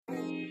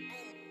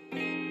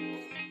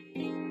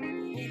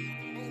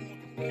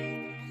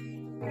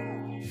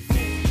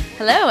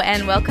Hello,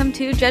 and welcome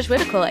to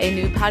Jesuitical, a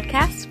new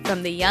podcast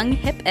from the young,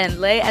 hip, and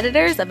lay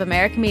editors of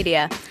America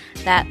Media.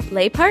 That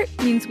lay part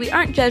means we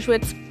aren't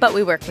Jesuits, but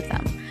we work with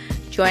them.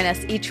 Join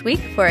us each week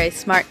for a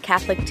smart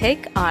Catholic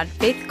take on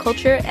faith,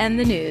 culture, and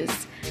the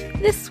news.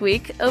 This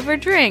week, over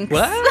drinks.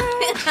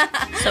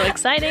 What? So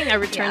exciting. I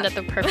returned at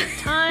the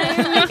perfect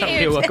time.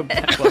 Okay, welcome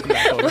back. Welcome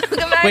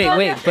back.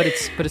 Wait, but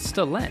it's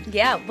still Lent.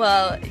 Yeah,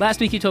 well, Last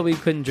week you told me you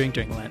couldn't drink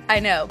during Lent. I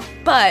know,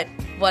 but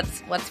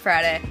what's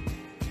Friday?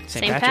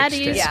 St. St. Patrick's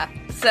Patty's. Day. Yeah,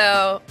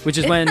 so... Which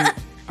is when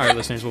our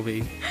listeners will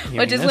be hearing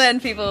Which is this. when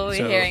people will be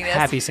So, hearing this.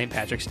 Happy St.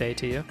 Patrick's Day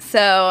to you.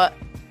 So,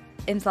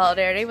 in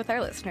solidarity with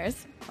our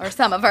listeners, or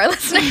some of our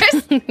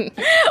listeners,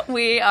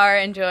 we are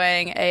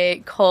enjoying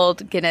a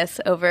cold Guinness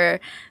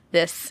over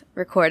this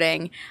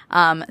recording.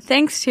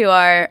 Thanks to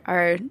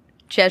our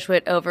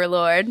Jesuit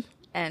overlord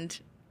and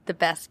the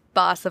best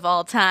boss of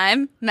all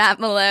time, Matt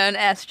Malone,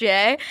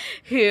 SJ,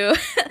 who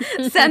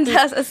sent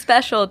us a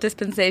special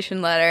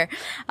dispensation letter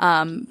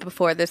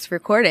before this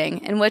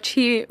recording, in which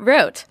he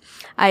wrote,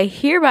 "I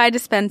hereby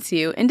dispense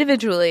you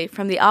individually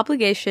from the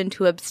obligation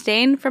to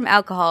abstain from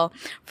alcohol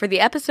for the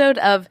episode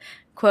of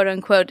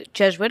quote-unquote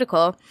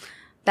Jesuitical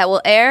that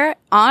will air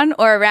on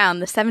or around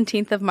the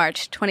 17th of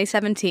March,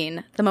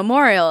 2017, the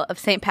memorial of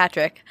St.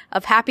 Patrick,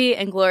 of happy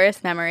and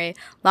glorious memory,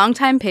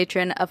 longtime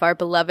patron of our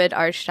beloved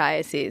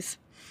archdiocese."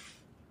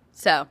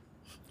 So,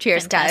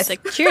 cheers,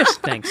 Fantastic. guys. Cheers.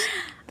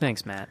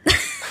 Thanks, Matt.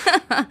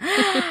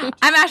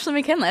 I'm Ashley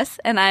McKinless,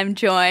 and I'm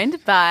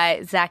joined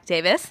by Zach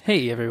Davis.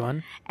 Hey,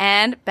 everyone.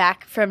 And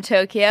back from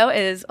Tokyo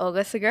is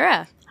Olga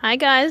Segura. Hi,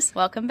 guys.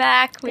 Welcome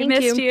back. We Thank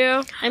missed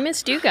you. I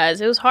missed you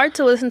guys. It was hard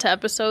to listen to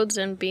episodes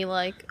and be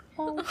like,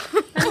 oh,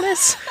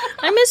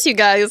 I miss you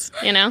guys,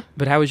 you know?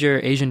 But how was your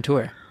Asian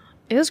tour?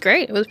 It was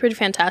great. It was pretty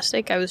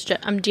fantastic.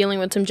 I'm dealing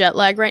with some jet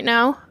lag right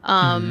now,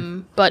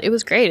 but it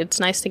was great. It's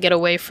nice to get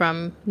away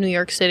from New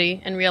York City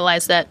and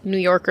realize that New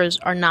Yorkers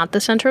are not the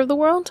center of the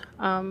world.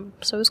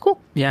 So it was cool.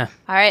 Yeah.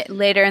 All right,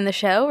 later in the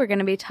show, we're going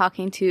to be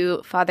talking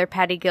to Father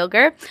Patty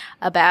Gilger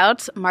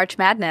about March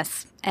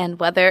Madness and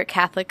whether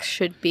Catholics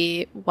should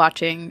be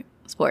watching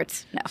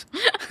sports.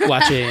 No.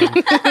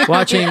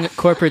 Watching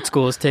corporate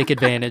schools take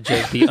advantage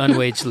of the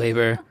unwaged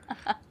labor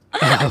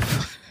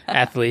of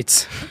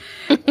athletes.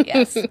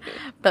 Yes.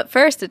 But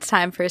first, it's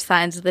time for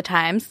Signs of the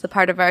Times, the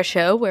part of our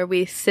show where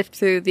we sift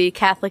through the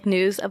Catholic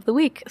news of the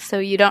week so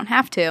you don't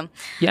have to.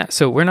 Yeah,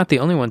 so we're not the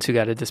only ones who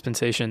got a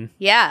dispensation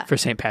Yeah. for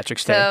St.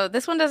 Patrick's Day. So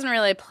this one doesn't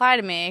really apply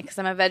to me because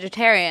I'm a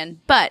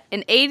vegetarian, but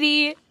in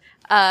 80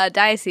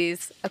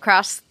 dioceses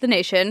across the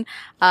nation,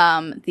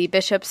 the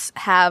bishops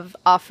have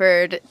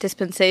offered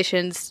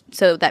dispensations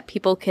so that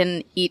people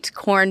can eat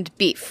corned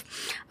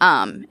beef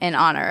in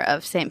honor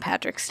of St.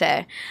 Patrick's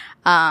Day.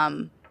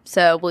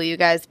 So will you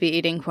guys be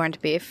eating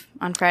corned beef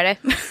on Friday?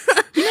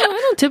 I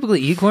don't typically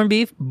eat corned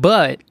beef,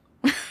 but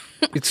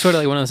it's sort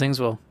of like one of those things,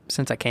 well,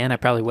 since I can, I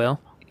probably will.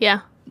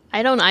 Yeah.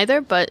 I don't either,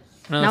 but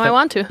don't know now if I that-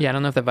 want to. Yeah, I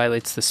don't know if that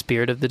violates the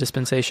spirit of the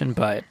dispensation,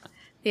 but...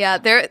 Yeah,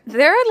 there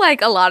are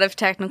like a lot of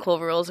technical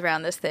rules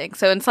around this thing.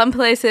 So in some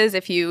places,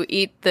 if you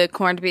eat the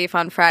corned beef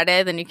on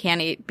Friday, then you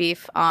can't eat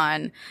beef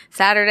on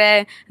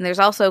Saturday. And there's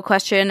also a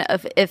question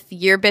of if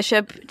your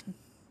bishop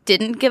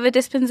didn't give a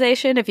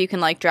dispensation, if you can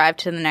like drive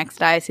to the next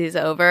diocese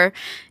over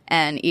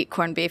and eat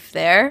corned beef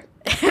there.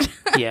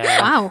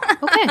 Yeah. Wow.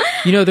 Okay.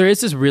 You know, there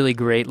is this really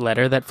great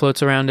letter that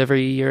floats around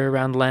every year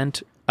around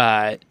Lent.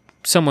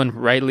 Someone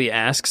rightly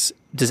asks,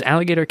 does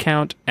alligator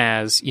count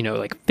as,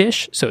 like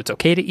fish, so it's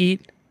okay to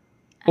eat?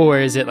 Or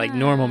is it like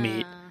normal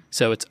meat,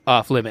 so it's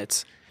off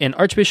limits? And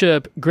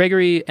Archbishop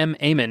Gregory M.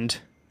 Amond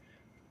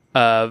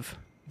of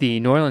the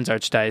New Orleans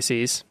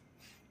Archdiocese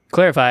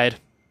clarified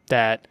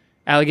that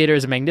alligator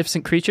is a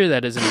magnificent creature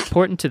that is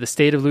important to the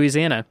state of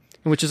Louisiana,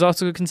 which is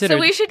also considered So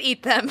we should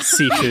eat them.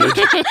 seafood.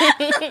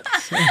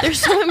 They're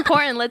so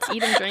important. Let's eat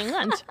them during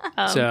Lent.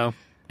 So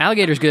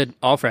alligator's good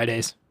all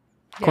Fridays.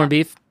 Corned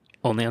beef,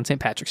 only on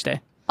St. Patrick's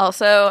Day.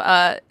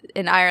 Also,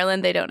 in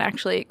Ireland, they don't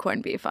actually eat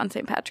corned beef on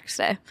St. Patrick's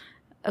Day.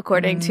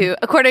 According to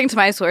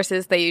my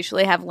sources, they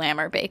usually have lamb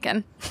or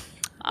bacon.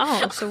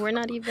 Oh, so we're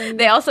not even...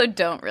 They also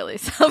don't really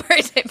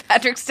celebrate St.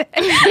 Patrick's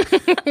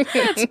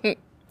Day.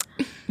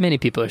 Many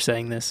people are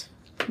saying this.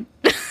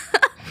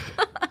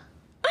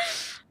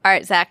 All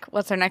right, Zach,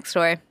 what's our next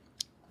story?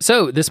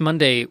 So this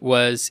Monday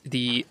was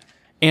the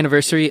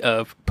anniversary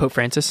of Pope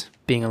Francis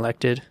being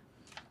elected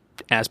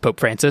as Pope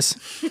Francis.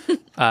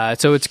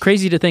 So it's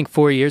crazy to think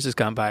 4 years has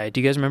gone by.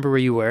 Do you guys remember where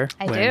you were?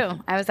 I do.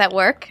 I was at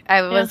work.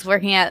 I was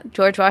working at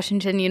George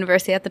Washington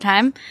University at the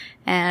time,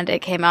 and it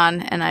came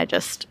on, and I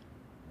just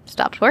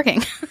stopped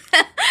working.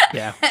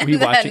 Yeah. Were you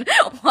watching?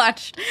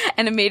 Watched,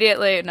 and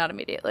not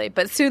immediately,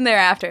 but soon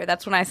thereafter,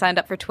 that's when I signed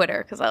up for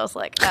Twitter, because I was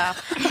like,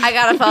 oh, I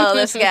gotta follow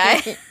this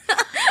guy.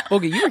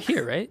 Olga, you were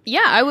here, right?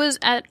 Yeah, I was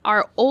at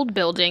our old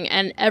building,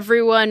 and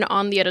everyone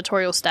on the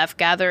editorial staff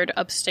gathered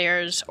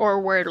upstairs, or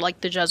where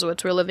like the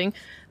Jesuits were living,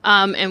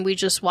 and we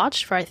just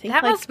watched for, I think,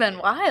 That must have been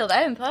wild. I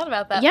hadn't thought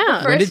about that.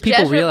 Yeah. The When did first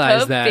people Jesuit realize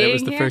Pope that it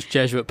was being the here? first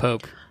Jesuit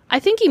Pope? I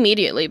think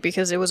immediately,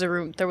 because there was a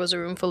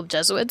room full of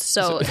Jesuits,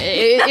 so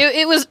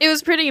it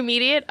was pretty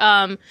immediate.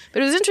 But it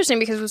was interesting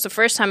because it was the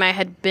first time I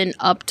had been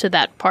up to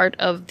that part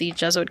of the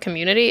Jesuit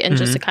community, and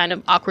just to kind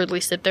of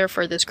awkwardly sit there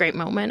for this great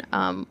moment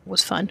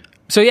was fun.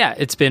 So yeah,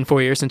 it's been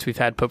 4 years since we've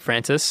had Pope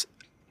Francis,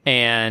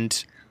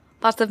 and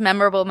lots of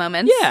memorable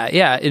moments.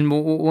 Yeah. And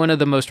one of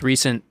the most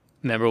recent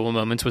memorable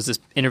moments was this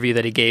interview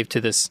that he gave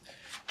to this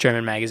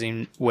German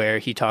magazine where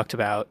he talked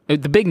about the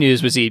big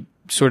news was he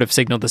sort of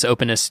signaled this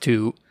openness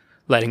to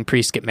letting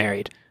priests get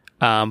married.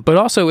 But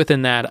also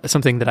within that,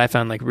 something that I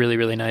found like really,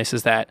 really nice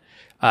is that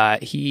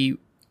he,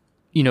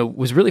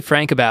 was really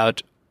frank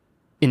about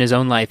in his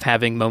own life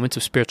having moments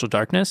of spiritual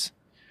darkness.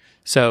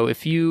 So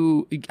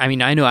I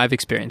know I've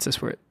experienced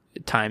this where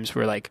times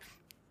where like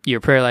your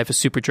prayer life is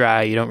super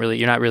dry, you're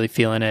not really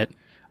feeling it.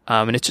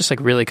 And it's just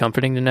like really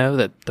comforting to know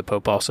that the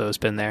Pope also has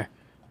been there.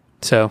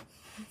 So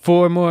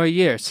 4 more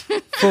years.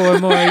 4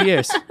 more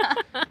years.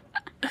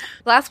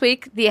 Last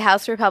week, the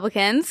House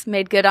Republicans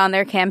made good on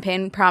their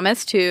campaign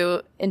promise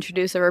to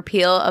introduce a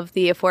repeal of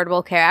the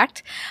Affordable Care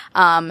Act.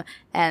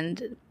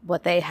 And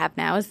what they have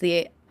now is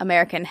the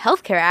American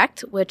Health Care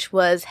Act, which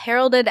was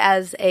heralded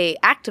as an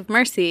act of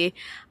mercy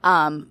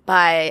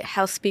by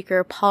House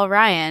Speaker Paul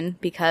Ryan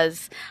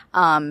because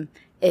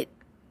it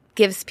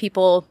gives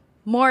people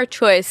more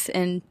choice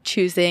in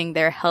choosing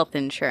their health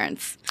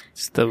insurance.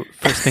 It's the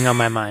first thing on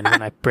my mind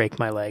when I break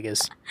my leg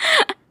is,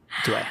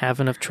 do I have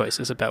enough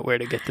choices about where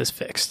to get this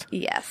fixed?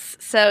 Yes.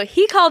 So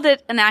he called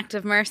it an act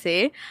of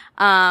mercy.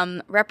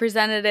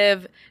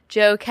 Representative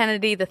Joe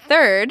Kennedy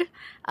III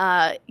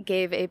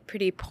gave a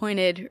pretty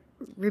pointed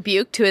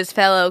rebuke to his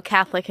fellow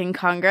Catholic in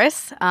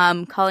Congress,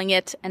 calling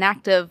it an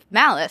act of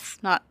malice,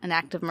 not an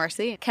act of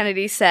mercy.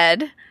 Kennedy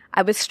said,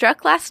 "I was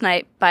struck last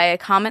night by a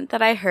comment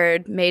that I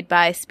heard made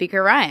by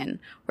Speaker Ryan,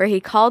 where he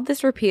called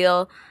this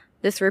repeal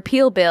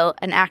bill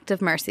an act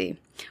of mercy.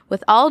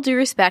 With all due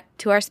respect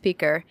to our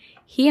Speaker,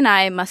 he and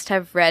I must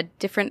have read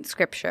different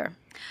scripture.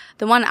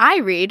 The one I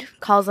read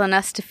calls on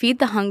us to feed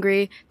the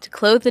hungry, to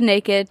clothe the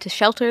naked, to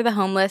shelter the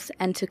homeless,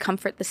 and to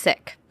comfort the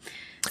sick."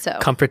 So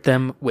comfort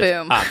them with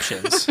boom.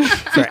 Options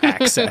for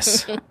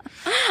access.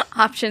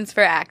 Options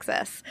for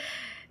access.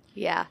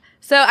 Yeah.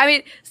 So,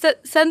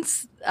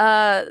 since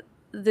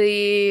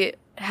the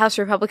House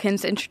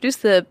Republicans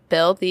introduced the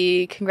bill,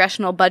 the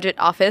Congressional Budget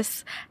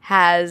Office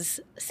has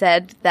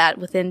said that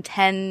within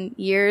 10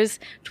 years,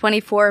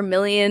 24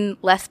 million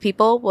less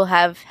people will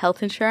have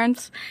health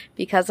insurance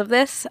because of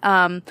this.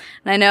 And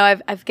I know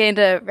I've gained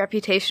a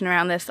reputation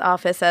around this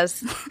office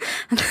as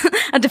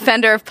a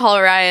defender of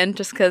Paul Ryan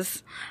just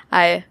because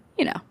I,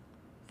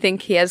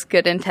 think he has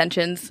good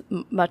intentions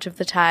much of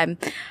the time.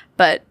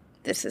 But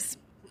this is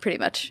pretty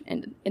much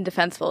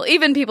indefensible.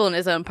 Even people in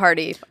his own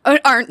party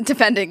aren't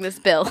defending this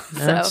bill.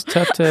 So it's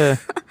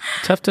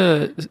tough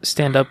to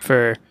stand up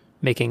for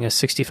making a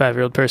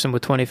 65-year-old person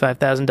with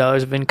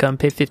 $25,000 of income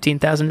pay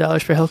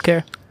 $15,000 for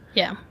healthcare.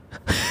 Yeah.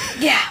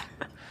 Yeah.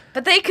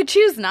 But they could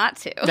choose not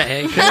to.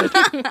 They could.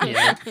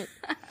 Yeah.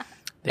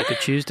 They could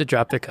choose to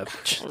drop their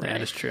coverage. Right.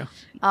 That is true.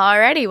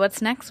 Alrighty,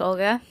 what's next,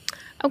 Olga?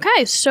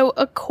 Okay, so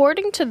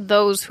according to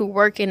those who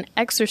work in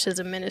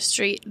exorcism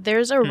ministry,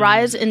 there's a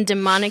rise in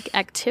demonic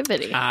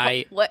activity.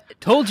 I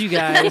told you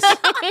guys.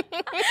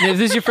 If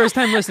this is your first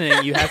time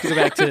listening, you have to go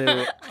back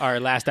to our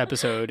last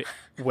episode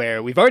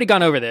where we've already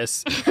gone over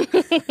this.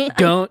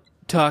 Don't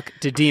talk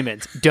to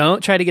demons.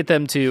 Don't try to get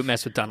them to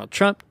mess with Donald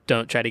Trump.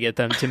 Don't try to get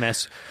them to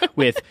mess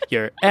with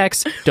your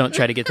ex. Don't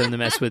try to get them to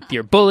mess with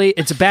your bully.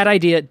 It's a bad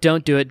idea.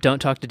 Don't do it. Don't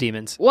talk to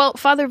demons. Well,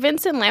 Father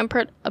Vincent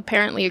Lampert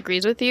apparently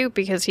agrees with you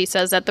because he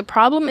says that the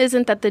problem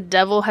isn't that the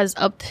devil has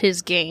upped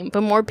his game,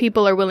 but more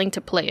people are willing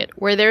to play it.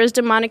 Where there is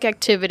demonic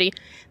activity,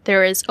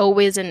 there is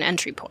always an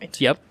entry point.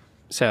 Yep.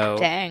 So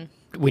dang.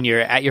 When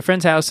you're at your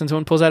friend's house and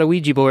someone pulls out a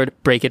Ouija board,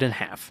 break it in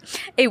half.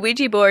 A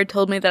Ouija board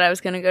told me that I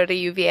was going to go to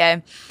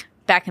UVA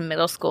back in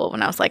middle school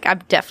when I was like, I'm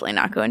definitely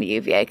not going to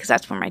UVA because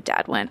that's where my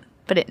dad went,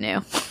 but it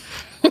knew.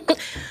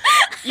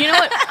 You know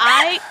what?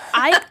 I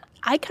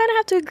kind of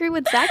have to agree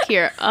with Zach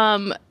here.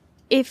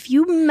 If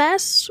you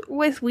mess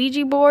with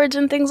Ouija boards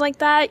and things like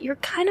that, you're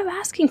kind of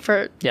asking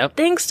for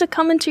things to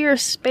come into your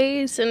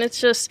space, and it's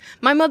just,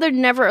 my mother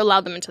never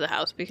allowed them into the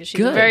house because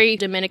she's a very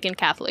Dominican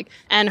Catholic,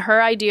 and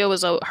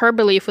her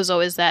belief was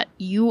always that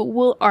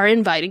you are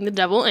inviting the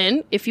devil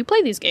in if you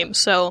play these games.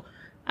 So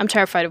I'm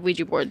terrified of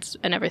Ouija boards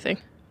and everything.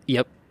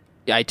 Yep.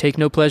 I take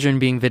no pleasure in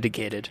being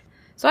vindicated.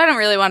 So I don't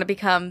really want to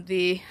become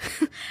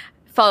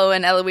follow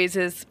in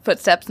Eloise's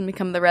footsteps and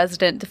become the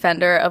resident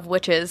defender of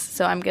witches.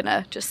 So I'm going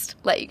to just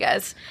let you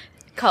guys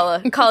call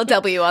a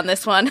W on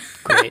this one.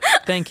 Great.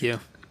 Thank you.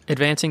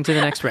 Advancing to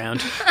the next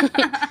round.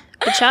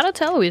 But shout out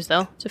to Eloise,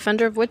 though.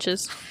 Defender of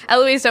witches.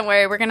 Eloise, don't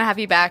worry. We're going to have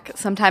you back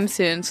sometime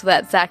soon so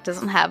that Zach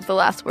doesn't have the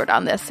last word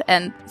on this.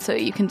 And so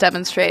you can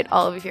demonstrate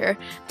all of your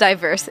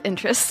diverse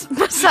interests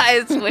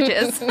besides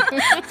witches.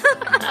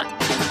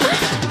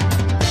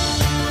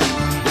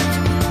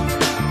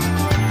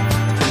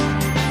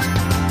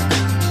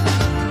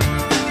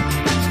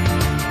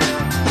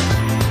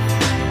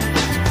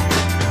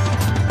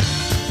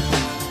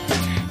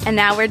 And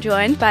now we're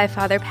joined by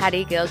Father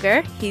Paddy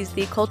Gilger. He's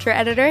the culture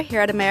editor here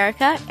at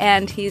America,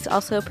 and he's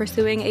also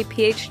pursuing a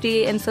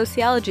PhD in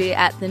sociology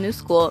at the New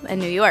School in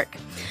New York.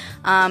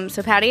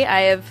 So, Patty,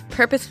 I have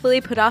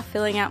purposefully put off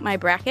filling out my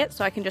bracket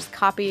so I can just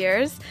copy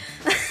yours.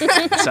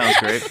 Sounds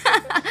great.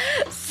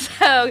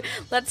 So,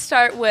 let's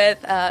start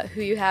with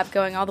who you have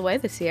going all the way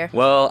this year.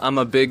 Well, I'm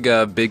a big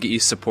Big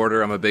East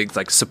supporter. I'm a big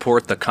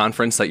support the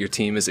conference that your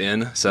team is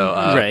in. So,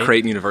 Right.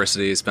 Creighton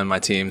University has been my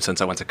team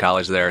since I went to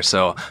college there.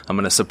 So, I'm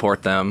going to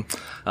support them.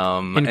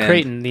 In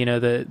Creighton,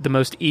 the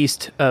most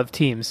east of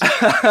teams. There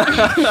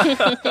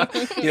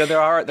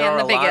are And a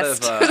the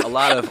biggest.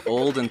 lot of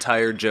old and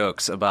tired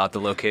jokes about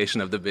the location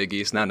of the Big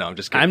East. No, I'm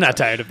just kidding. I'm not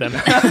tired of them.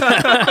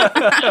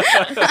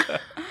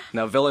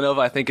 Now,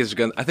 Villanova, I think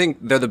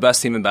they're the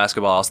best team in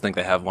basketball. I also think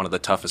they have one of the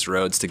toughest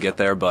roads to get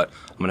there, but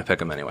I'm going to pick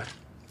them anyway.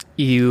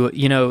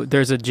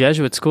 There's a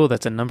Jesuit school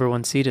that's a number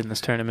 1 seed in this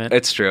tournament.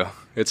 It's true.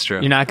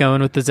 You're not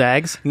going with the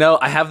Zags? No,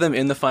 I have them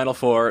in the Final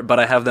Four, but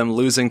I have them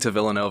losing to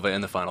Villanova in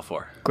the Final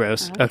Four.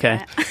 Gross.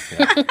 Okay.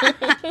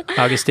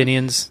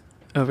 Augustinians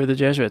over the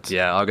Jesuits.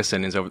 Yeah,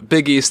 Augustinians over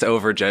Big East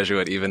over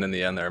Jesuit, even in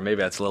the end there.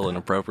 Maybe that's a little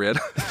inappropriate.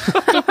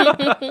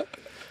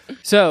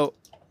 So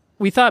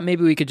we thought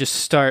maybe we could just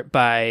start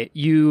by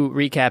you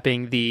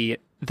recapping the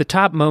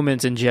top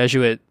moments in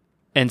Jesuit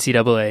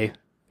NCAA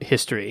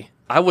history.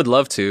 I would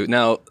love to.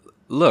 Now,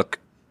 look,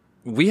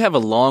 we have a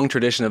long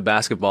tradition of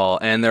basketball,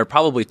 and there are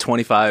probably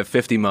 25,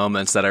 50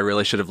 moments that I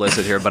really should have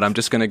listed here, but I'm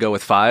just going to go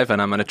with 5,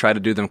 and I'm going to try to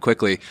do them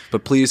quickly.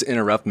 But please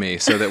interrupt me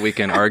so that we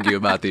can argue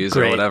about these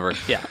or Great. whatever.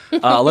 Yeah.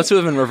 Let's do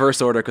them in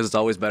reverse order because it's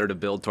always better to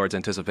build towards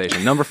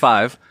anticipation. Number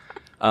 5,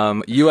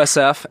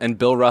 USF and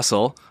Bill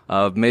Russell,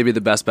 maybe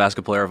the best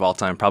basketball player of all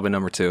time, probably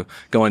number 2,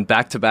 going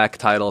back-to-back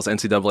titles,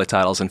 NCAA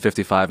titles in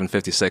 55 and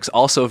 56.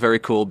 Also very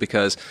cool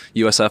because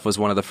USF was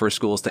one of the first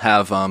schools to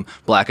have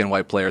black and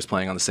white players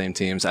playing on the same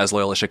teams, as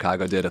Loyola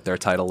Chicago did at their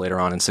title later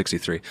on in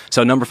 63.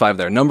 So number 5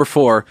 there. Number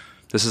 4,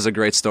 this is a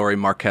great story.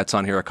 Marquette's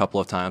on here a couple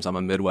of times. I'm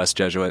a Midwest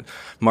Jesuit.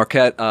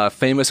 Marquette,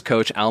 famous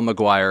coach Al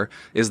McGuire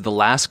is the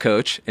last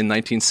coach in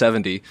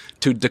 1970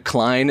 to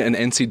decline an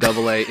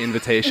NCAA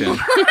invitation.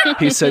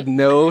 He said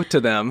no to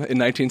them in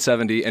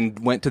 1970 and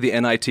went to the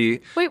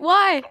NIT. Wait,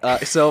 why?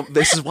 So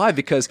this is why,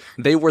 because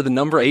they were the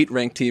number 8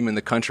 ranked team in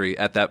the country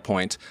at that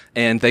point,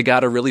 and they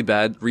got a really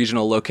bad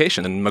regional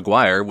location. And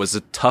McGuire was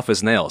tough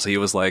as nails. He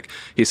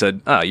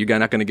said, you're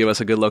not going to give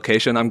us a good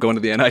location? I'm going to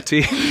the NIT.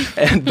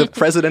 And the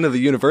president of the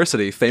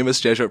university, famous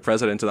Jesuit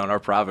president in our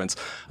province,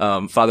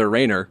 Father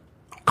Rayner,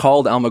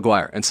 called Al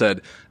McGuire and said,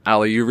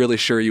 Al, are you really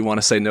sure you want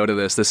to say no to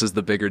this? This is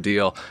the bigger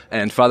deal.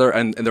 And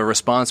the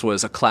response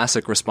was a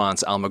classic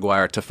response, Al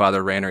McGuire to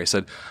Father Rayner. He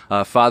said,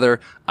 Father,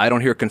 I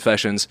don't hear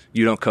confessions.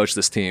 You don't coach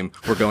this team.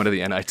 We're going to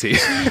the NIT.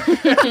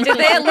 Did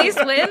they at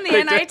least win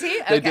the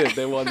NIT? They did.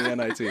 They won the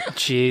NIT.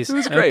 Jeez. It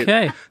was great.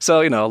 Okay.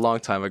 So, a long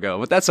time ago.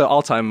 But that's an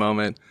all-time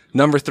moment.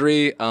 Number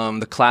 3,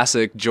 the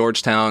classic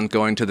Georgetown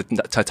going to the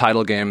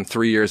title game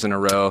 3 years in a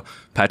row.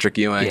 Patrick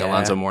Ewing, Yeah.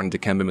 Alonzo Mourning,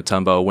 Dikembe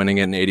Mutombo winning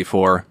it in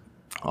 84.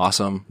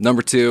 Awesome.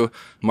 Number 2,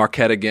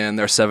 Marquette again,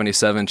 their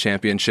 77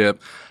 championship.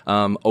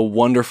 A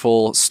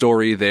wonderful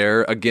story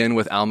there, again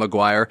with Al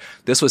McGuire.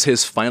 This was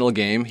his final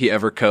game he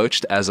ever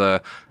coached as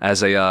a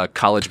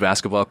college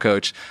basketball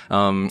coach.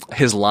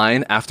 His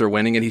line after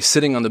winning it, he's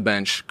sitting on the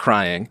bench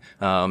crying.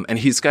 And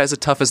he's a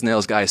tough as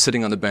nails guy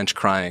sitting on the bench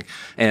crying.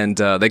 And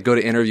they go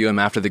to interview him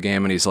after the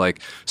game, and he's like,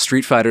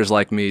 "Street fighters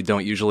like me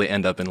don't usually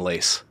end up in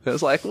lace." It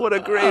was like, what a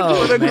great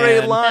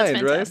man. line,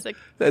 That's right? fantastic.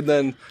 And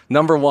then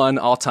number 1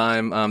 all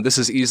time. This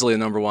is easily a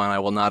number 1. I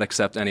will not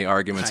accept any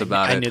arguments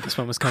about it. I knew this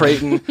one was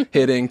coming. Creighton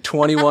hitting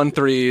 21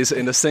 threes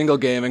in a single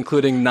game,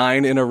 including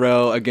 9 in a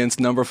row against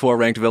number 4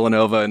 ranked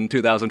Villanova in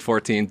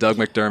 2014. Doug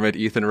McDermott,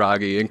 Ethan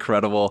Raggi,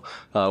 incredible,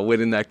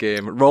 winning that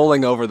game,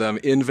 rolling over them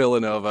in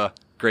Villanova.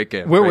 Great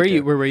game. Where Great were you?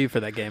 game. Where were you for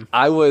that game?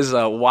 I was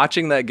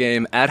watching that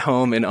game at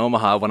home in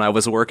Omaha when I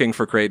was working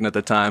for Creighton at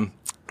the time.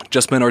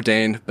 Just been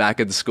ordained, back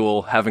at the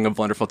school, having a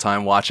wonderful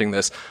time watching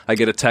this. I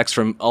get a text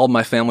from all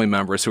my family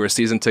members who are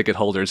season ticket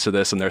holders to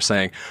this, and they're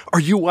saying, "Are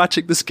you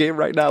watching this game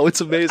right now?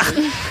 It's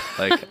amazing."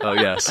 Like, oh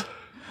yes.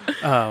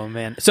 Oh,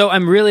 man. So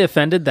I'm really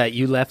offended that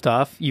you left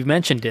off. You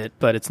mentioned it,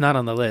 but it's not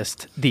on the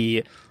list. The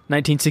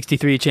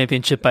 1963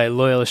 championship by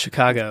Loyola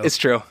Chicago. It's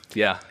true.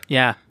 Yeah.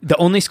 Yeah. The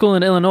only school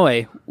in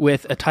Illinois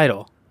with a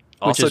title,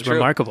 which Also is true.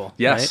 remarkable.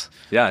 Yes.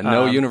 Right? Yeah.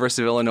 No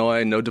University of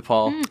Illinois, no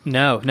DePaul.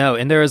 No.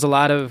 And there was a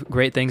lot of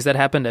great things that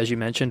happened, as you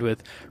mentioned,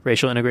 with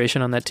racial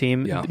integration on that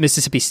team. Yeah.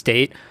 Mississippi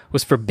State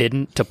was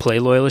forbidden to play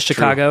Loyola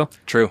Chicago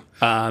True.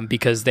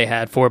 because they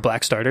had 4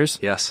 black starters.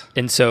 Yes.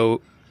 And so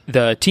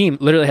the team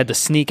literally had to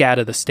sneak out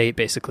of the state,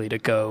 basically, to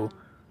go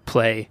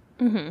play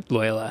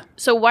Loyola.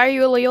 So why are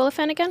you a Loyola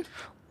fan again?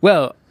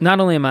 Well, not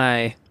only am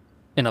I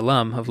an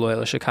alum of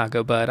Loyola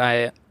Chicago, but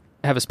I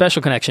have a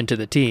special connection to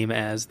the team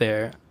as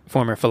their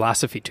former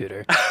philosophy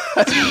tutor.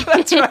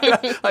 That's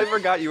right. I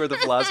forgot you were the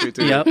philosophy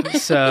tutor. Yep.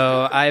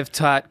 So I've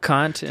taught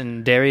Kant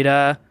and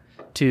Derrida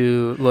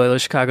to Loyola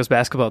Chicago's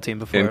basketball team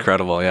before.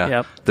 Incredible, yeah.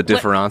 Yep. The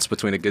difference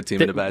between a good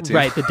team and a bad team.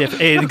 Right,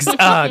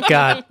 oh,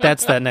 God,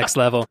 that's that next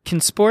level. Can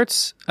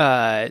sports,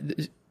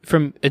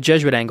 from a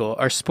Jesuit angle,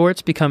 are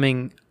sports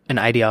becoming an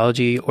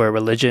ideology or a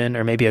religion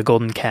or maybe a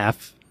golden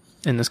calf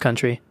in this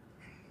country?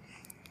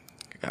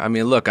 I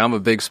mean, look, I'm a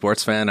big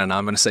sports fan, and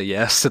I'm going to say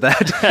yes to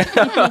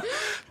that.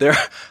 There,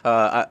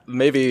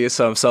 maybe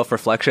some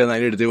self-reflection. I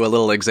need to do a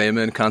little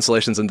examine,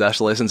 consolations and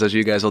desolations, as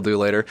you guys will do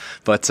later.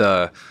 But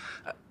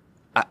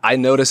I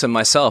notice in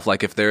myself,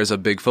 like if there's a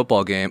big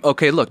football game,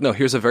 okay, look, no,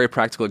 here's a very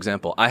practical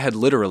example. I had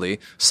literally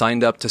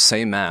signed up to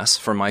say Mass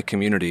for my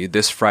community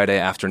this Friday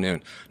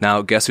afternoon.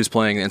 Now, guess who's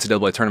playing the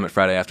NCAA tournament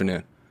Friday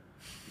afternoon?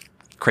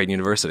 Creighton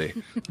University.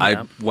 Yeah.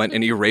 I went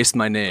and erased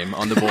my name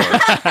on the board.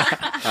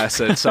 I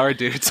said, sorry,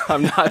 dudes,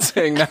 I'm not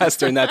saying Mass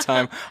during that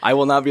time. I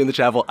will not be in the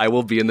chapel. I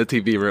will be in the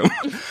TV room.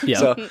 Yeah.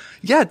 So,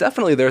 yeah,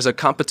 definitely there's a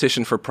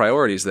competition for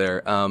priorities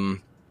there.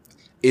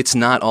 It's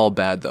not all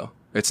bad, though.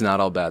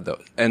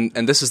 And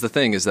this is the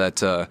thing, is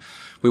that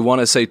we want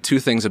to say two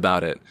things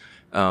about it.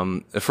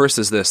 The first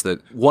is this, that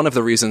one of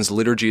the reasons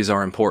liturgies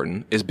are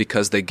important is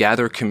because they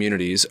gather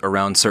communities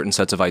around certain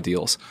sets of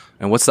ideals.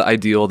 And what's the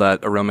ideal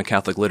that a Roman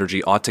Catholic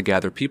liturgy ought to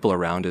gather people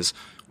around is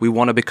we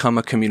want to become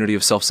a community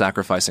of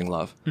self-sacrificing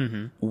love.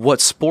 Mm-hmm.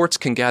 What sports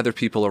can gather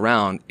people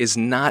around is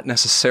not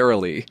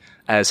necessarily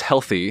as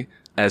healthy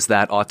as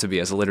that ought to be,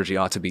 as a liturgy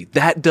ought to be.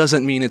 That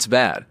doesn't mean it's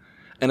bad.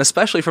 And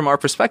especially from our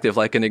perspective,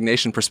 like an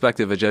Ignatian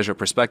perspective, a Jesuit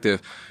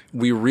perspective,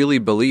 we really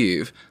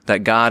believe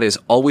that God is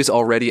always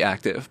already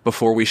active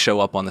before we show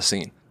up on the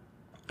scene.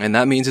 And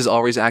that means he's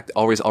always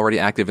already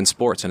active in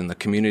sports and in the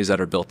communities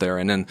that are built there.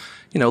 And then,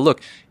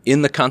 look,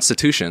 in the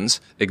constitutions,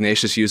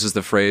 Ignatius uses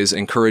the phrase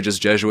encourages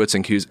Jesuits,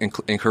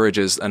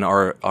 encourages and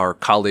our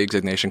colleagues,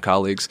 Ignatian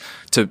colleagues,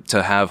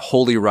 to have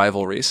holy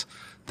rivalries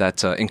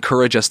that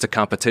encourage us to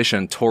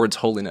competition towards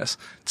holiness.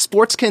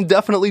 Sports can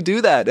definitely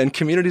do that, and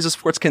communities of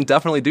sports can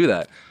definitely do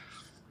that.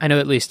 I know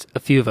at least a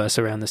few of us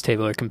around this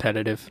table are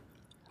competitive.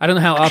 I don't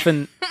know how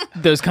often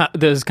those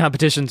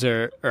competitions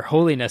are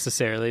holy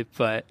necessarily,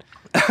 but...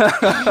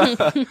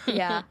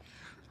 Yeah.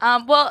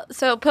 Well,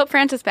 so Pope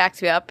Francis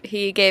backs you up.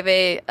 He gave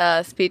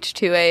a speech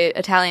to a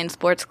Italian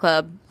sports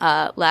club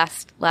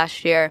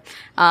last year,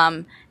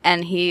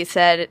 and he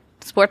said...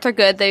 Sports are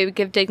good. They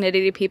give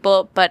dignity to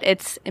people, but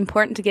it's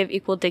important to give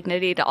equal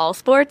dignity to all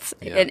sports.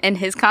 Yeah. In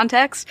his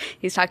context,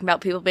 he's talking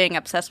about people being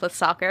obsessed with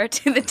soccer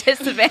to the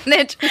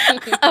disadvantage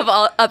of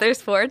all other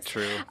sports.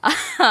 True.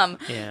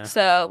 Yeah.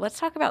 So let's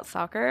talk about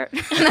soccer.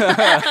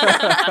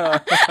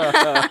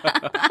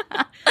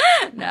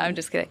 No, I'm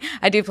just kidding.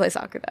 I do play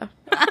soccer, though.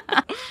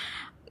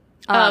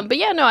 But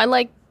yeah, no, I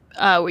like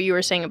what you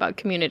were saying about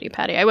community,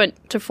 Patty. I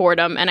went to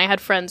Fordham, and I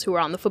had friends who were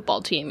on the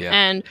football team. Yeah.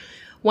 And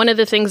one of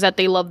the things that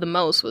they loved the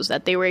most was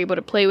that they were able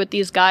to play with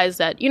these guys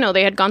that,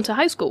 they had gone to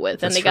high school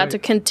with. And they got to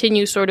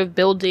continue sort of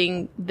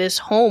building this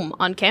home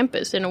on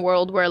campus in a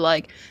world where,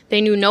 they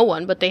knew no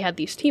one, but they had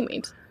these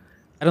teammates.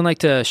 I don't like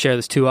to share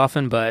this too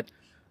often, but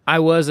I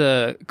was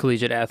a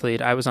collegiate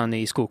athlete. I was on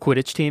the school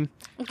Quidditch team.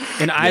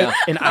 And I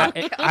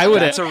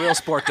would... That's a real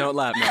sport. Don't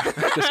laugh, man.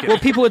 Just kidding. Well,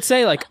 people would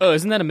say, oh,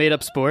 isn't that a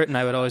made-up sport? And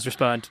I would always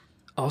respond,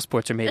 all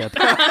sports are made up.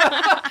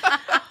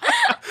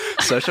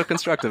 Social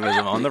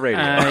constructivism on the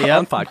radio,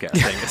 on podcast.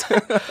 Dang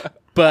it.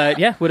 But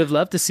yeah, would have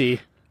loved to see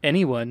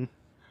anyone,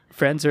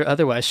 friends or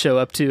otherwise, show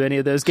up to any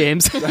of those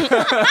games.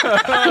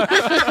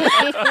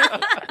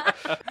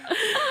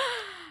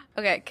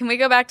 Okay, can we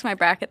go back to my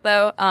bracket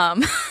though?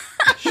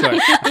 Sure.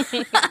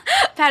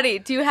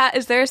 Patty,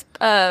 is there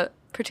a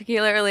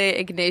particularly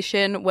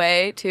Ignatian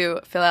way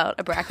to fill out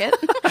a bracket?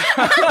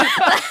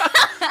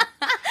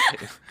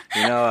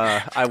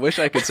 I wish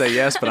I could say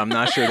yes, but I'm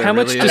not sure there How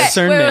really much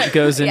discernment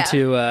goes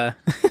into... Well,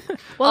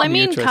 I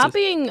mean,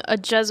 copying a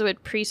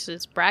Jesuit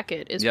priest's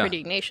bracket is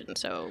pretty Ignatian,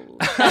 so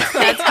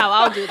that's how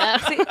I'll do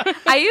that. See,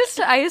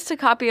 I used to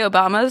copy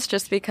Obama's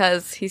just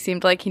because he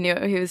seemed like he knew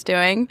what he was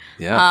doing.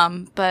 Yeah.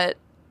 But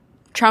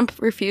Trump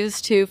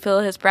refused to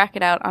fill his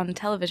bracket out on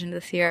television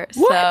this year,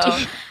 what? So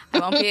I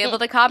won't be able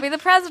to copy the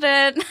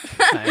president.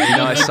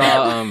 I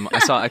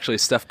saw actually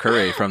Steph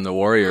Curry from the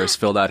Warriors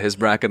filled out his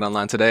bracket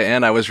online today,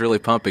 and I was really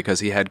pumped because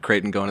he had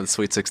Creighton going to the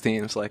Sweet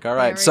 16. It's like, all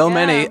right, so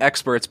many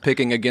experts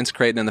picking against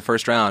Creighton in the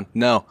first round.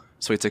 No,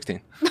 Sweet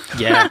 16.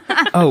 Yeah.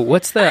 Oh,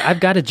 I've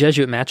got a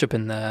Jesuit matchup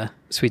in the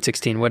Sweet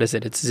 16. What is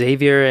it? It's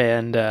Xavier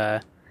and,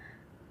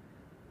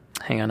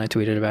 hang on, I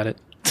tweeted about it.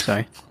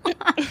 Sorry.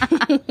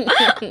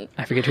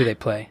 I forget who they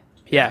play.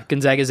 Yeah,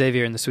 Gonzaga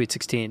Xavier in the Sweet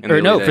 16.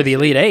 For the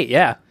Elite 8,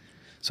 yeah.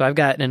 So I've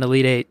got an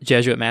Elite 8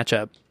 Jesuit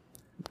matchup.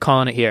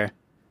 Calling it here.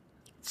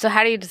 So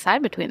how do you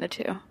decide between the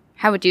two?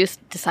 How would you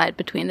decide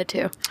between the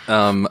two?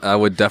 I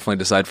would definitely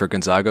decide for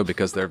Gonzaga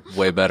because they're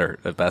way better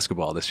at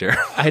basketball this year.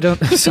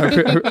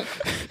 Sorry.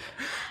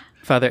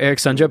 Father Eric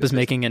Sundrup is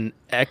making an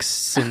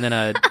X and then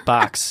a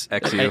box.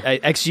 XU.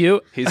 XU?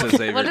 He's a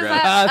Xavier grad.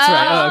 That's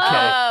right. Oh,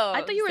 okay.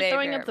 I thought you were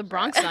throwing up the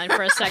Bronx sign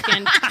for a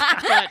second,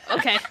 but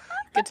okay.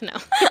 Good to know.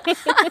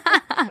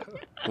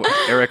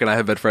 Eric and I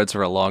have been friends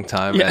for a long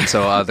time, and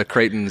so the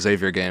Creighton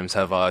Xavier games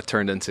have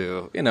turned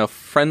into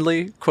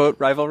friendly quote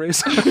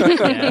rivalries.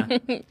 Yeah.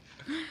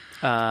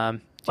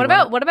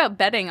 What about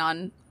betting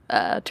on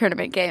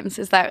tournament games?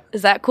 Is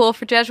that cool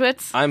for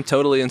Jesuits? I'm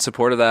totally in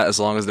support of that as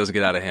long as it doesn't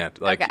get out of hand.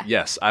 Like, Okay.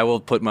 yes, I will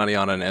put money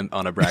on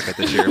a bracket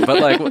this year, but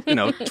like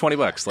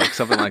 $20, like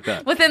something like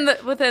that.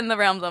 Within the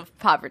realms of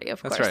poverty,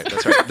 of course.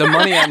 That's right. The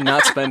money I'm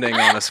not spending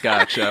on a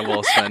scotch, I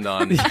will spend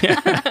on.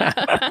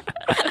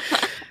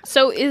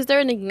 So is there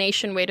an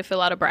Ignatian way to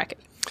fill out a bracket?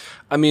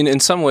 I mean, in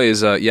some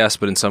ways, yes,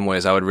 but in some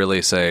ways, I would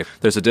really say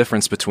there's a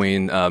difference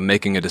between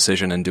making a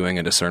decision and doing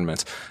a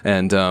discernment.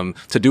 And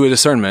to do a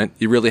discernment,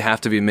 you really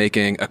have to be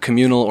making a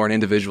communal or an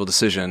individual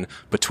decision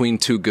between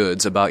two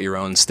goods about your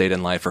own state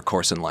in life or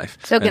course in life.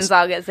 So And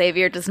Gonzaga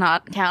Xavier does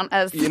not count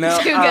as two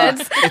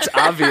goods. It's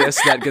obvious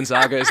that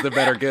Gonzaga is the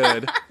better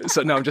good.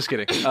 So no, I'm just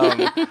kidding.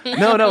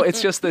 No,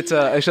 it's just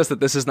that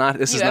this is not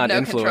no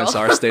influence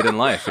control. our state in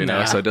life,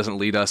 No. So it doesn't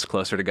lead us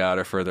closer to God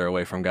or further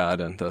away from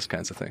God and those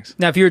kinds of things.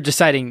 Now, if you were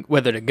deciding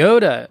whether to go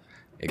to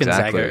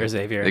Exactly. Gonzaga or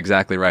Xavier.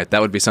 Exactly right.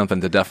 That would be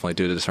something to definitely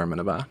do the discernment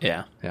about.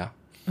 Yeah, Yeah.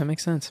 that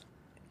makes sense.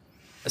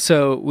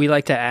 So we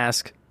like to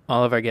ask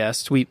all of our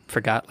guests, we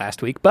forgot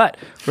last week, but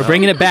we're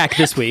bringing it back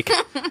this week.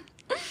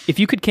 If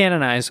you could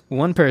canonize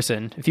one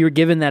person, if you were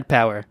given that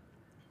power,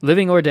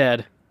 living or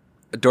dead,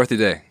 Dorothy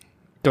Day.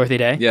 Dorothy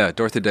Day? Yeah,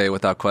 Dorothy Day,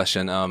 without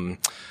question.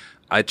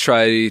 I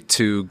try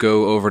to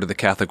go over to the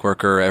Catholic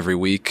Worker every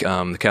week.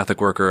 The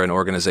Catholic Worker, an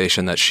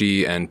organization that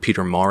she and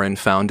Peter Maurin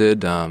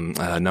founded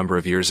a number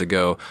of years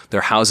ago. They're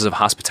houses of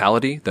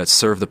hospitality that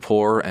serve the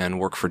poor and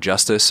work for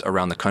justice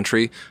around the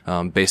country,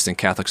 based in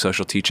Catholic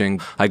social teaching.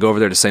 I go over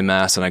there to say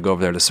Mass, and I go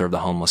over there to serve the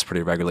homeless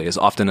pretty regularly, as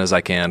often as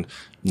I can,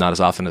 not as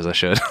often as I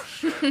should.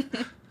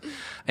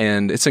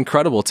 And it's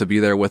incredible to be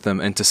there with them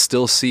and to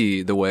still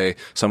see the way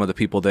some of the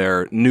people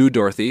there knew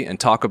Dorothy and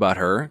talk about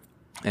her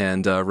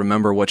and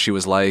remember what she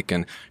was like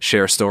and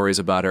share stories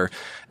about her.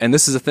 And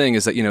this is the thing,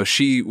 is that,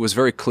 she was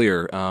very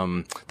clear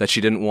that she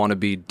didn't want to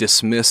be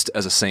dismissed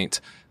as a saint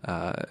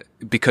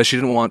because she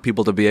didn't want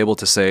people to be able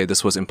to say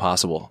this was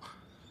impossible.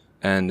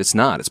 And it's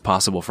not. It's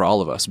possible for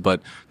all of us.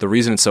 But the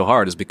reason it's so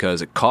hard is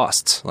because it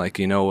costs. Like,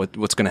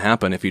 what's going to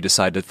happen if you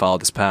decide to follow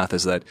this path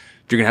is that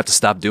you're going to have to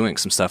stop doing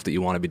some stuff that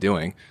you want to be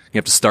doing. You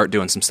have to start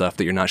doing some stuff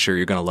that you're not sure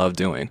you're going to love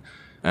doing.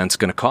 And it's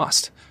going to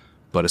cost.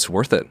 But it's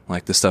worth it.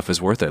 Like, this stuff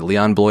is worth it.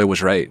 Leon Bloy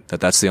was right that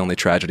that's the only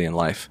tragedy in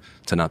life,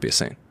 to not be a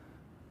saint.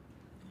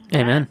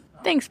 Amen.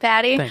 Thanks,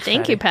 Patty.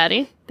 Thank you,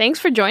 Patty. Thanks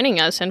for joining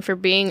us and for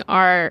being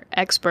our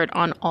expert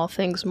on all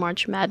things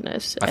March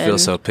Madness. I feel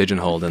so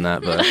pigeonholed in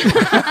that, but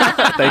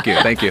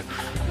thank you.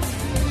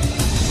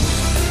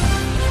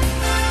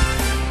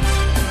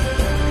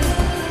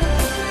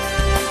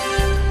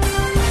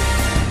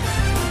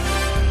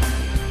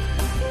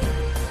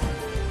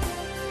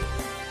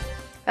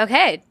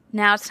 Okay,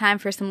 now it's time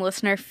for some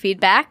listener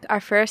feedback.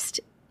 Our first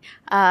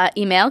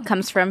email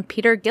comes from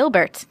Peter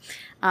Gilbert,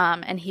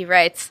 and he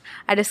writes,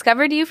 I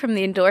discovered you from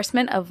the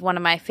endorsement of one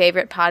of my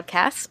favorite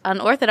podcasts,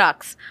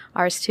 Unorthodox.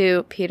 Ours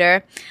too,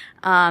 Peter.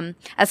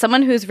 As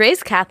someone who's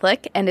raised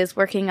Catholic and is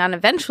working on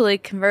eventually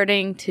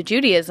converting to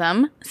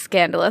Judaism,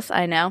 scandalous,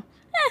 I know.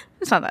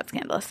 It's not that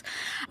scandalous.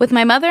 With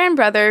my mother and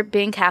brother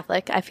being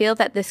Catholic, I feel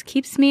that this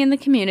keeps me in the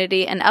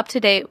community and up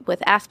to date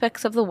with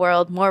aspects of the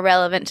world more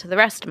relevant to the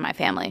rest of my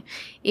family,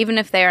 even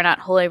if they are not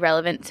wholly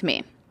relevant to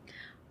me.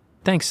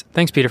 Thanks,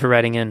 Peter, for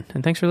writing in,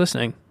 and thanks for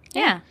listening.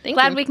 Yeah, Thank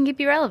glad you. we can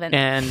keep you relevant.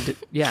 And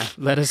yeah,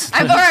 let us.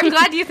 I'm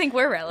glad you think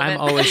we're relevant. I'm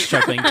always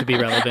struggling to be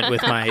relevant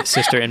with my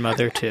sister and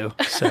mother too,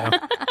 so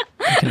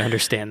I can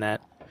understand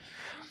that.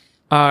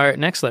 Our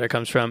next letter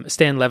comes from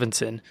Stan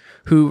Levinson,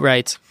 who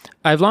writes,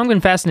 I've long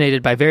been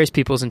fascinated by various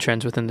peoples and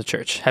trends within the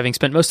church, having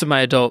spent most of my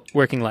adult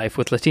working life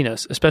with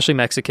Latinos, especially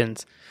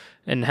Mexicans,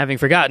 and having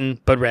forgotten,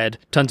 but read,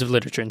 tons of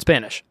literature in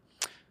Spanish.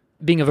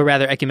 Being of a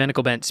rather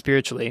ecumenical bent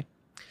spiritually,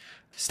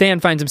 Stan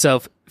finds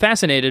himself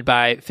fascinated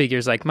by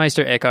figures like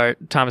Meister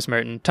Eckhart, Thomas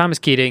Merton, Thomas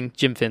Keating,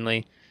 Jim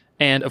Finley,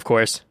 and, of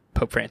course,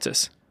 Pope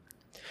Francis.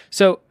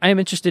 So I am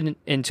interested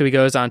in, so he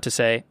goes on to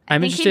say, I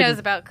think interested he knows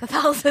about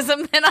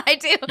Catholicism than I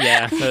do.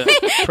 Yeah,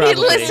 He probably.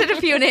 listed a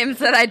few names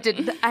that I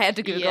had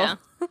to Google. Yeah.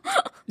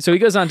 So he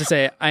goes on to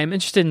say, I am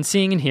interested in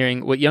seeing and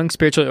hearing what young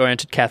spiritually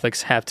oriented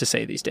Catholics have to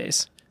say these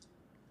days.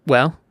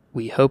 Well,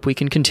 we hope we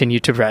can continue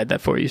to provide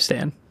that for you,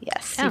 Stan.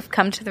 Yes, you've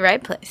come to the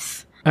right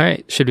place. All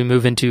right, should we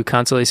move into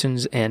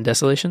consolations and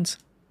desolations?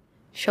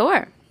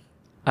 Sure.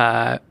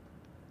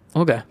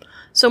 Olga.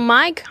 So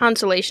my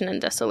consolation and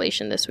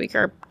desolation this week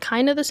are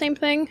kind of the same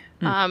thing.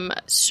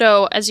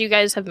 So as you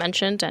guys have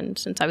mentioned, and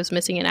since I was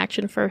missing in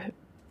action for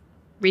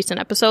recent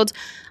episodes,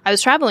 I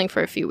was traveling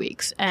for a few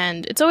weeks,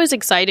 and it's always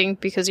exciting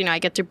because, I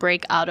get to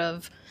break out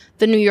of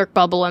the New York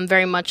bubble. I'm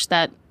very much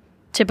that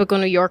typical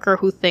New Yorker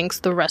who thinks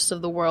the rest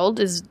of the world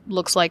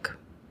looks like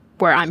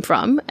where I'm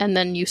from, and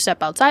then you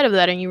step outside of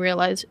that and you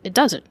realize it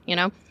doesn't,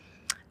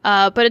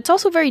 But it's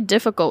also very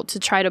difficult to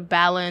try to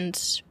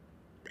balance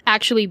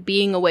actually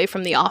being away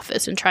from the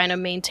office and trying to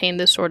maintain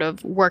this sort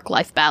of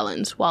work-life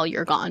balance while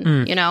you're gone,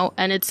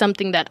 And it's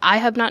something that I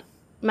have not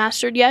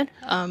mastered yet.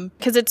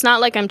 Because it's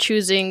not like I'm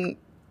choosing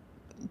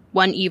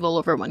one evil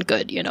over one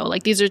good, you know?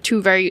 Like, these are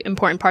two very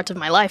important parts of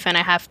my life, and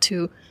I have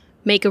to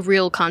make a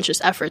real conscious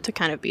effort to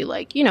kind of be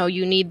like, you know,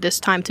 you need this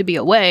time to be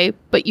away,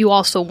 but you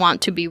also want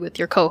to be with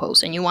your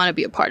co-host, and you want to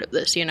be a part of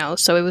this, you know?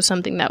 So it was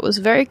something that was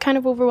very kind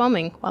of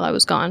overwhelming while I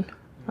was gone.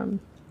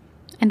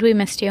 And we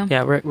missed you.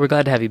 Yeah, we're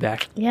glad to have you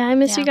back. Yeah, I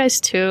miss you guys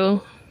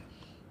too.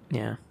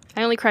 Yeah.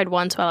 I only cried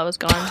once while I was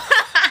gone.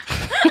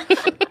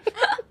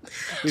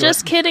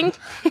 Just kidding.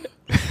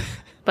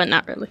 But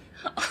not really.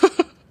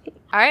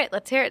 All right,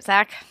 let's hear it,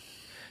 Zach.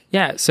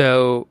 Yeah,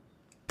 so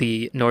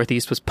the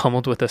Northeast was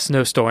pummeled with a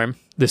snowstorm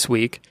this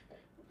week,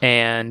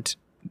 and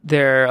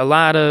there are a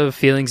lot of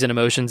feelings and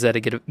emotions that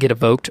get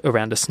evoked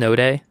around a snow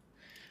day.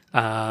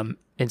 And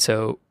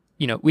so,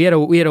 you know, we had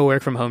a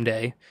work from home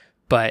day,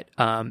 but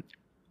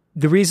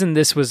the reason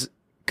this was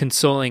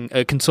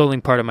a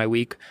consoling part of my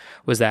week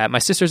was that my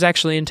sister's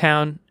actually in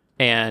town,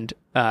 and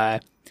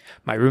my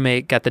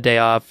roommate got the day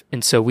off,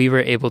 and so we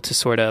were able to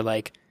sort of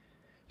like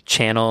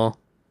channel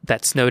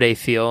that snow day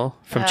feel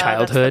from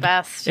childhood,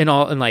 that's the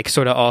best. and like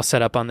sort of all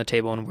set up on the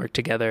table and work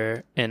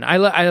together. And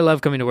I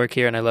love coming to work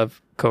here, and I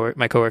love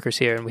my coworkers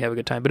here, and we have a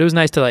good time. But it was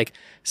nice to like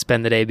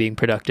spend the day being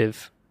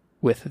productive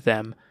with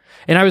them.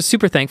 And I was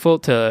super thankful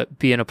to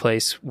be in a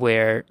place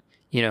where,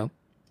 you know,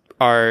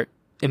 our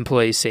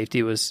employees'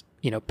 safety was,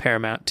 you know,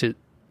 paramount to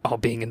all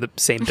being in the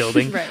same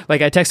building. Right.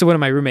 Like, I texted one of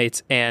my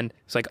roommates, and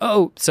it's like,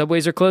 "Oh,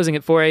 subways are closing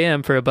at 4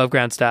 a.m. for above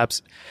ground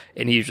stops,"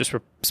 and he just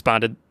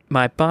responded,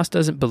 "My boss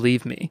doesn't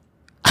believe me."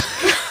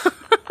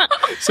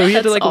 So he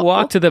had to like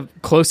walk to the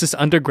closest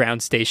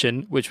underground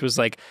station, which was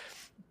like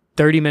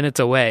 30 minutes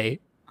away,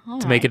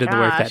 to make it into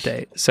work that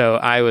day. So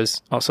I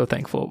was also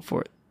thankful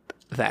for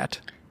that.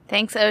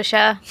 Thanks,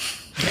 OSHA.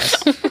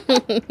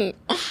 Yes.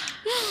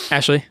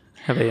 Ashley,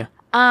 how about you?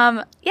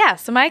 Yeah,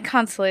 so my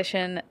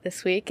consolation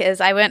this week is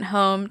I went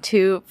home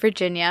to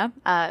Virginia.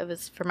 It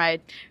was for my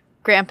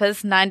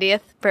grandpa's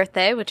 90th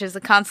birthday, which is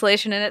a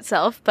consolation in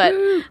itself, but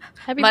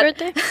Happy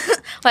birthday.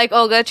 like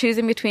Olga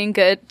choosing between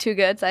two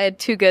goods. I had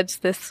two goods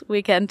this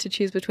weekend to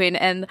choose between.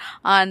 And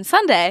on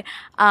Sunday,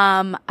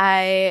 So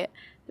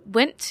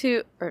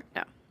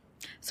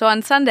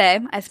on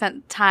Sunday, I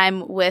spent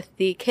time with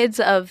the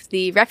kids of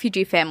the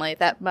refugee family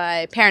that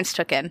my parents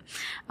took in.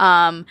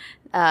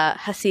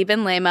 Hasib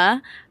and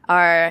Lema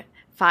are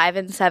 5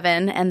 and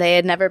 7, and they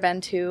had never been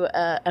to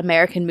an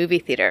American movie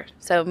theater.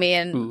 So me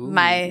and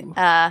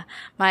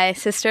my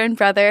sister and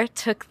brother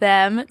took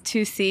them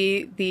to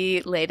see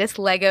the latest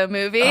Lego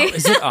movie. Oh,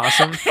 is it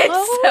awesome? It's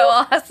so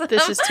awesome.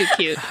 This is too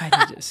cute. I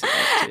need to see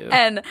that too.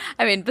 And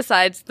I mean,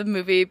 besides the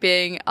movie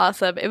being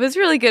awesome, it was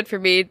really good for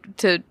me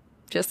to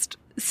just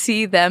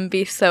see them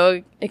be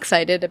so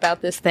excited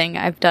about this thing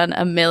I've done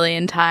a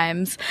million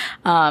times.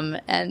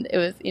 And it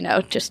was, you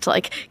know, just to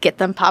like get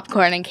them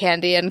popcorn and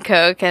candy and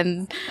Coke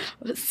and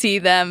see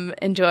them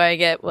enjoying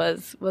it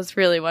was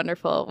really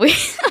wonderful.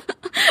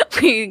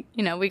 We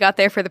got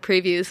there for the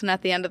previews, and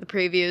at the end of the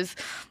previews,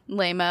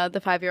 Lema,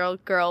 the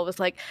 5-year-old girl, was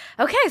like,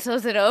 "Okay, so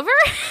is it over?"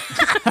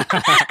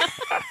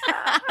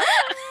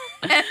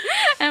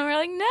 And we're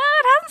like, "No,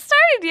 it hasn't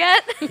started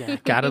yet." Yeah,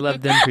 gotta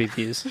love them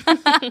previews.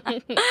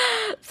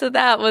 So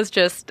that was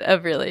just a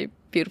really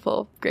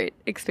beautiful, great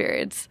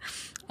experience.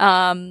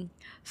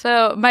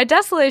 So my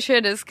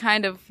desolation is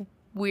kind of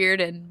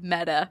weird and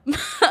meta.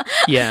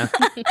 Yeah.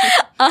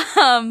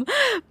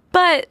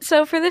 But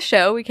so for the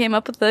show, we came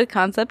up with the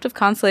concept of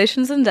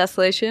consolations and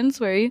desolations,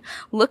 where you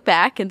look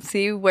back and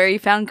see where you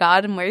found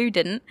God and where you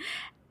didn't.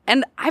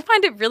 And I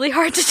find it really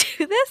hard to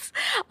do this.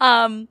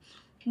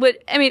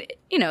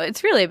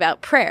 It's really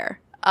about prayer.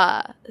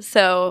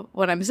 So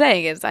what I'm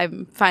saying is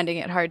I'm finding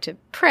it hard to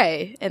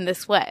pray in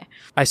this way.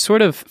 I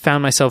sort of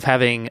found myself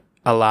having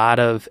a lot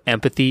of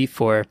empathy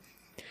for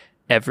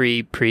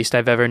every priest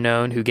I've ever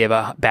known who gave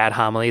a bad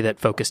homily that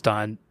focused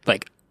on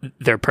like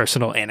their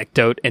personal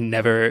anecdote and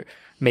never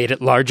made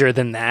it larger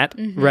than that,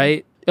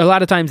 right? A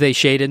lot of times they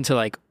shade into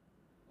like,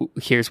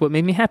 here's what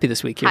made me happy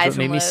this week. Here's what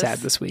made me sad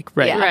this week.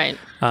 Right. Yeah.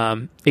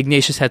 Right.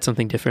 Ignatius had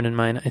something different in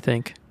mind, I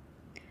think.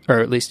 Or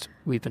at least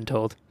we've been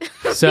told.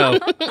 So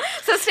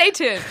stay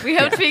tuned. We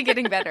hope to be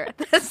getting better at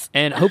this.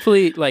 And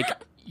hopefully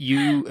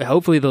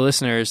the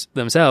listeners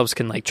themselves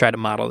can like try to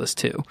model this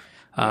too.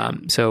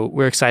 So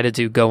we're excited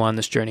to go on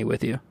this journey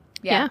with you.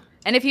 Yeah.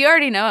 And if you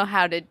already know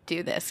how to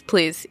do this,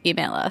 please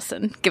email us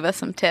and give us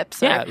some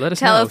tips. Yeah, or let us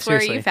tell know, us where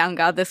seriously. you found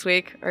God this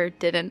week or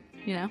didn't,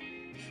 you know.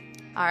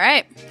 All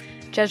right.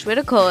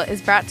 Jesuitical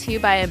is brought to you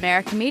by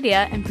America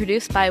Media and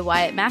produced by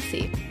Wyatt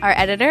Massey. Our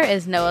editor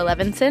is Noah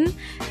Levinson.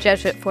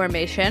 Jesuit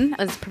formation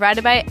is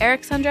provided by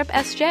Eric Sundrup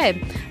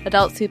S.J.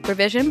 Adult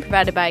supervision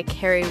provided by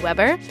Carrie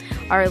Weber.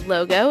 Our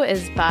logo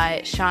is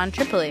by Sean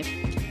Tripoli.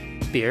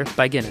 Beer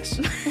by Guinness.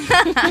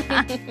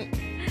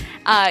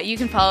 You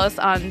can follow us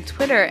on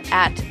Twitter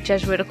at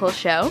Jesuitical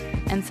Show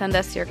and send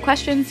us your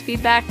questions,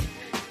 feedback,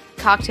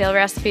 cocktail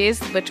recipes,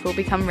 which will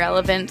become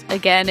relevant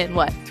again in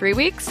 3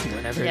 weeks?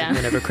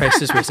 Whenever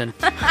Christ is risen.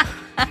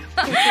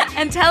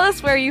 And tell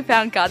us where you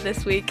found God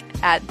this week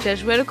at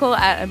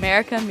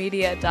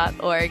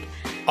Jesuitical@americamedia.org.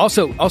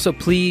 Also,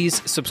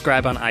 please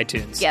subscribe on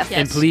iTunes. Yes.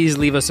 And please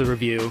leave us a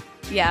review.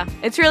 Yeah,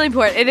 it's really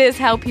important. It is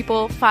how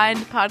people find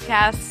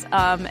podcasts,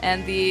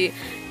 and the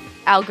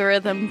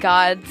algorithm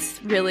gods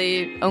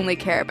really only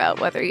care about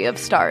whether you have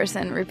stars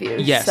and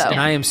reviews. Yes, so. and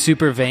I am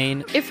super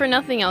vain. If for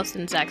nothing else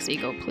than Zach's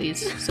ego, please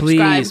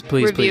subscribe,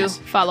 Please, review, please.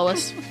 follow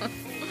us.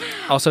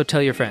 Also,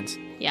 tell your friends.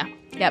 Yeah.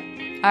 Yep.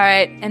 All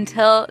right.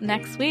 Until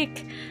next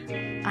week,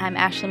 I'm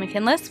Ashley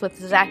McKinless with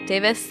Zach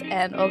Davis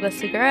and Olga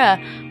Segura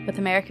with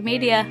America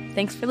Media.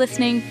 Thanks for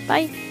listening.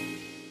 Bye.